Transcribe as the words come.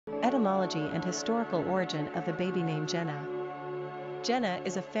Etymology and historical origin of the baby name Jenna. Jenna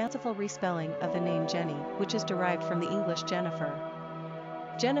is a fanciful respelling of the name Jenny, which is derived from the English Jennifer.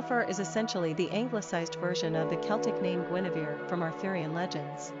 Jennifer is essentially the anglicized version of the Celtic name Guinevere from Arthurian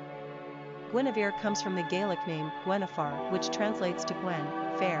legends. Guinevere comes from the Gaelic name Gwenfar, which translates to Gwen,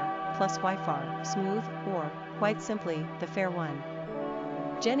 fair, plus Wyfar, smooth, or, quite simply, the fair one.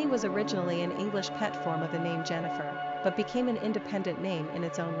 Jenny was originally an English pet form of the name Jennifer, but became an independent name in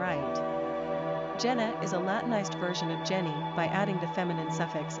its own right. Jenna is a Latinized version of Jenny by adding the feminine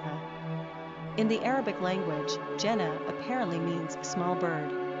suffix a. In the Arabic language, Jenna apparently means small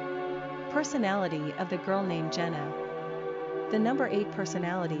bird. Personality of the girl named Jenna. The number 8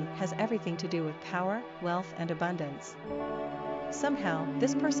 personality has everything to do with power, wealth, and abundance. Somehow,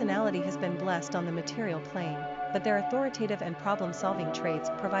 this personality has been blessed on the material plane, but their authoritative and problem-solving traits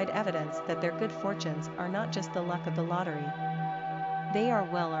provide evidence that their good fortunes are not just the luck of the lottery. They are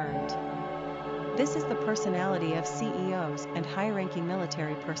well-earned. This is the personality of CEOs and high-ranking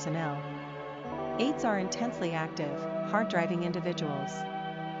military personnel. 8s are intensely active, hard-driving individuals.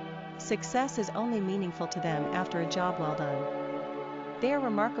 Success is only meaningful to them after a job well done. They are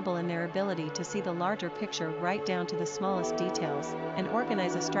remarkable in their ability to see the larger picture right down to the smallest details, and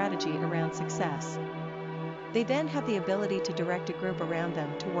organize a strategy around success. They then have the ability to direct a group around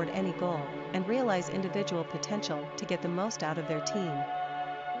them toward any goal, and realize individual potential to get the most out of their team.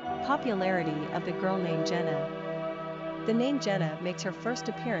 Popularity of the girl named Jenna. The name Jenna makes her first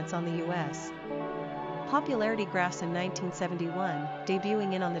appearance on the US popularity graphs in 1971,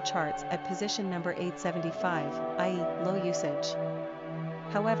 debuting in on the charts at position number 875, i.e., low usage.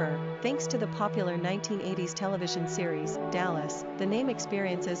 However, thanks to the popular 1980s television series, Dallas, the name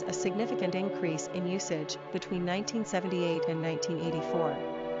experiences a significant increase in usage between 1978 and 1984.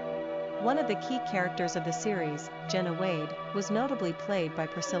 One of the key characters of the series, Jenna Wade, was notably played by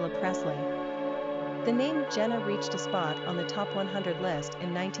Priscilla Presley. The name Jenna reached a spot on the top 100 list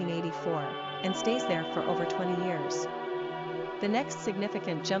in 1984, and stays there for over 20 years. The next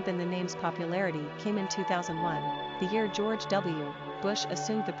significant jump in the name's popularity came in 2001, the year George W. Bush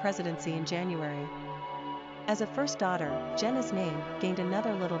assumed the presidency in January. As a first daughter, Jenna's name gained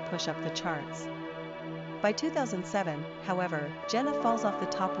another little push up the charts. By 2007, however, Jenna falls off the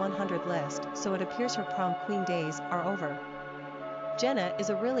top 100 list, so it appears her prom queen days are over. Jenna is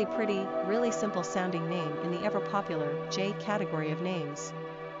a really pretty, really simple sounding name in the ever-popular J category of names.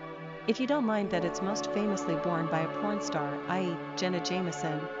 If you don't mind that it's most famously borne by a porn star, i.e., Jenna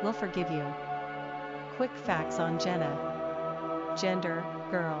Jameson, we'll forgive you. Quick facts on Jenna. Gender,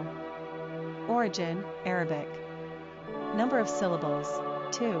 girl. Origin, Arabic. Number of syllables,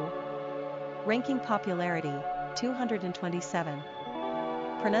 2. Ranking popularity, 227.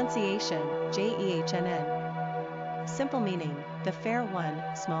 Pronunciation, Jehnnn. Simple meaning, the fair one,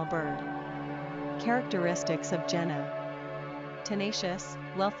 small bird. Characteristics of Jenna. Tenacious,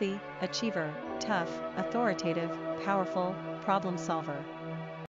 wealthy, achiever, tough, authoritative, powerful, problem solver.